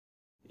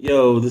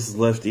Yo, this is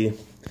Lefty.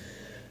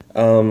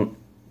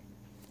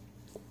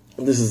 This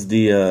is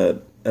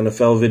the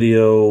NFL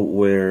video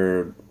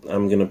where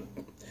I'm gonna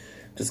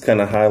just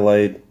kind of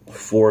highlight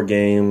 4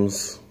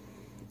 games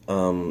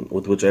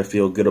with which I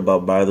feel good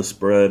about by the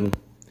spread,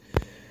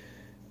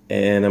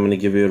 and I'm gonna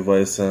give you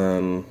advice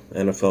on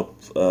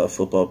NFL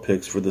football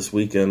picks for this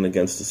weekend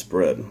against the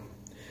spread.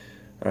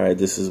 All right,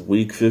 this is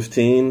week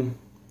 15.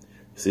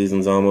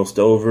 Season's almost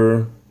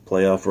over.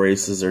 Playoff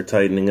races are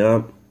tightening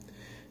up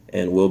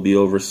and will be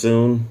over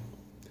soon.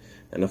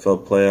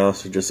 NFL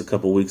playoffs are just a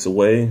couple weeks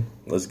away.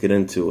 Let's get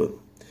into it.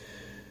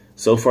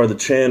 So far, the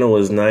channel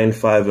is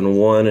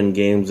 9-5-1 in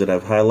games that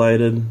I've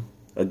highlighted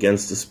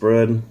against the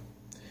spread.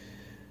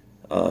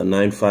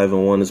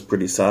 9-5-1 is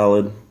pretty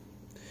solid.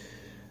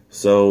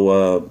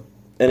 So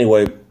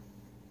anyway,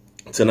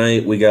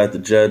 tonight we got the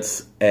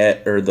Jets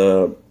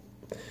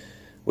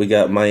we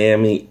got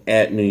Miami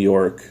at New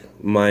York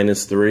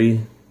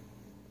 -3.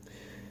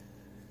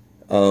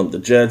 The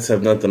Jets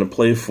have nothing to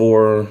play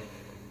for.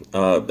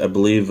 I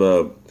believe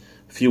a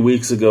few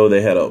weeks ago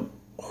they had a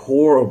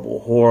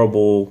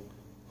horrible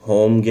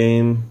home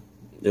game.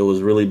 It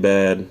was really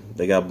bad.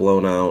 They got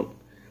blown out.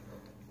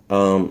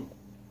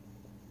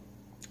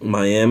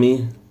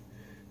 Miami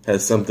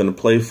has something to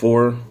play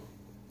for.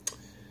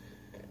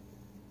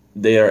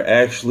 They are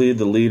actually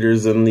the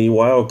leaders in the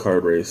wild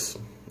card race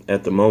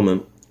at the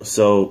moment.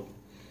 So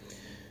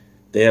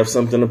they have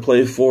something to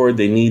play for.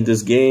 They need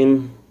this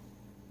game.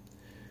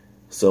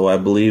 So I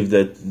believe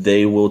that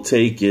they will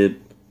take it,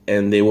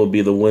 and they will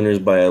be the winners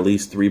by at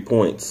least 3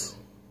 points.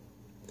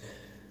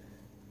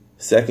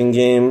 Second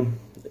game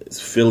is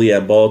Philly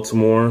at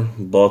Baltimore.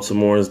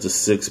 Baltimore is the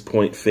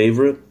 6-point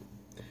favorite.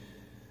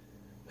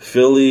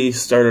 Philly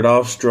started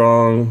off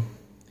strong,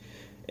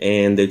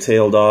 and they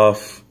tailed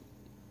off.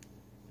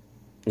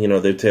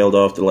 They've tailed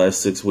off the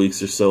last 6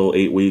 weeks or so,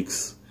 8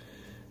 weeks,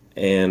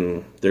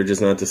 and they're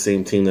just not the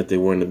same team that they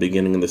were in the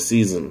beginning of the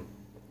season.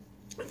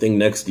 I think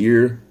next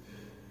year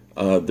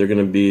they're going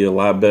to be a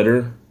lot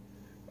better.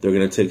 They're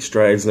going to take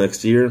strides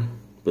next year,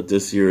 but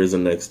this year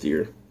isn't next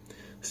year.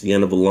 It's the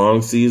end of a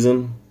long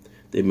season.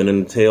 They've been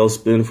in a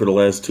tailspin for the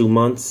last 2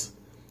 months,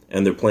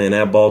 and they're playing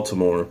at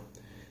Baltimore.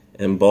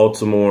 And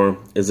Baltimore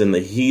is in the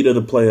heat of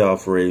the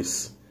playoff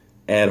race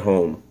at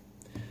home.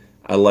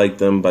 I like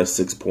them by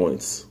 6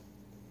 points.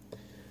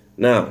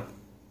 Now,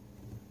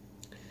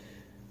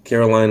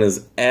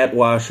 Carolina's at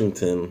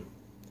Washington,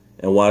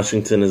 and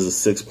Washington is a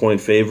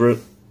 6-point favorite.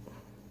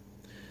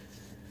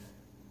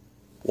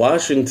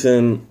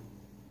 Washington,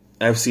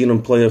 I've seen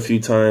them play a few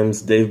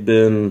times. They've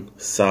been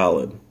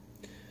solid.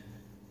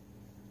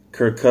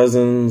 Kirk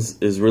Cousins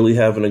is really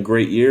having a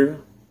great year.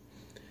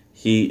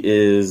 He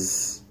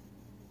is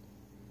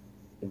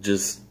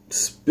just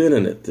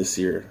spinning it this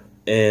year.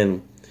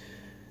 And,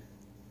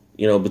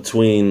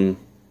 between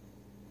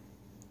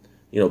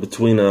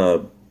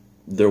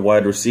their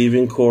wide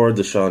receiving core,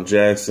 Deshaun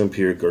Jackson,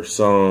 Pierre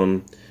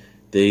Garçon,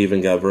 they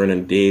even got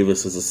Vernon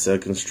Davis as a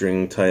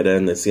second-string tight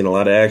end. They've seen a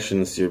lot of action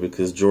this year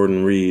because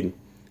Jordan Reed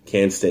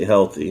can't stay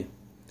healthy.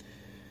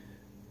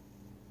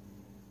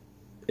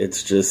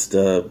 It's just,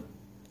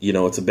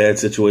 it's a bad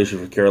situation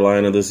for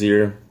Carolina this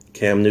year.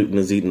 Cam Newton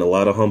has eaten a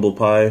lot of humble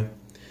pie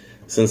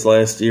since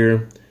last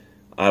year.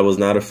 I was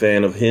not a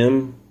fan of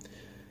him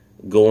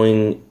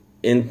going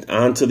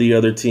onto the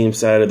other team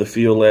side of the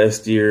field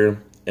last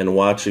year and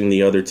watching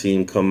the other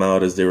team come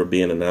out as they were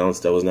being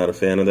announced. I was not a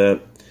fan of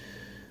that.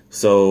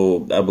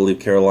 So I believe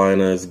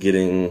Carolina is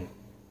getting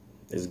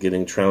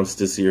trounced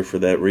this year for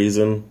that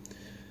reason,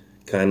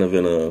 kind of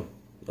in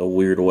a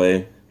weird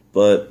way.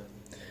 But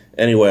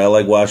anyway, I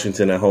like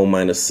Washington at home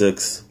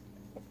 -6.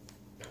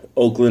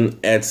 Oakland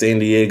at San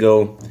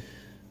Diego.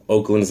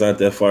 Oakland's not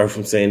that far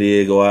from San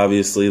Diego,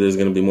 obviously. There's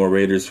going to be more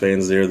Raiders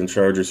fans there than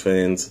Chargers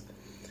fans.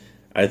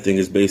 I think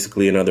it's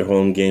basically another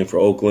home game for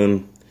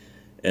Oakland,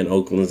 and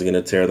Oakland's going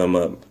to tear them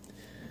up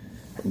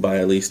by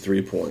at least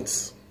 3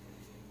 points.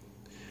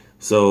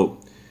 So,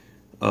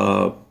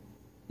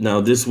 now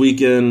this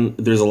weekend,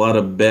 there's a lot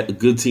of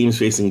good teams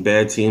facing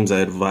bad teams. I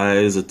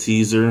advise a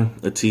teaser.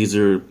 A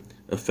teaser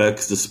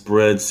affects the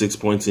spread 6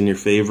 points in your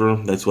favor.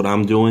 That's what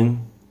I'm doing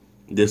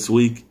this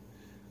week.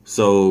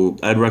 So,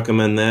 I'd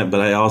recommend that,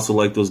 but I also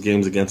like those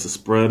games against the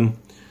spread.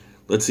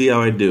 Let's see how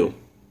I do.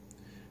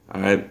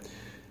 All right.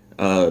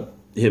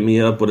 Hit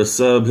me up with a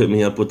sub. Hit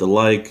me up with a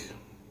like.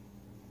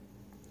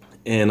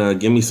 And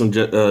give me some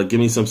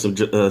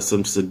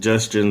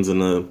suggestions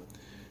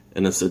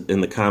in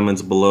the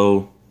comments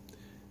below,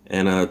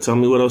 and tell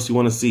me what else you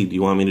want to see. Do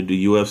you want me to do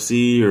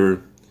UFC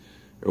or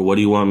what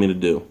do you want me to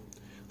do?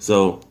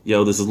 So,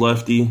 yo, this is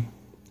Lefty.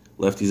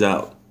 Lefty's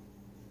out.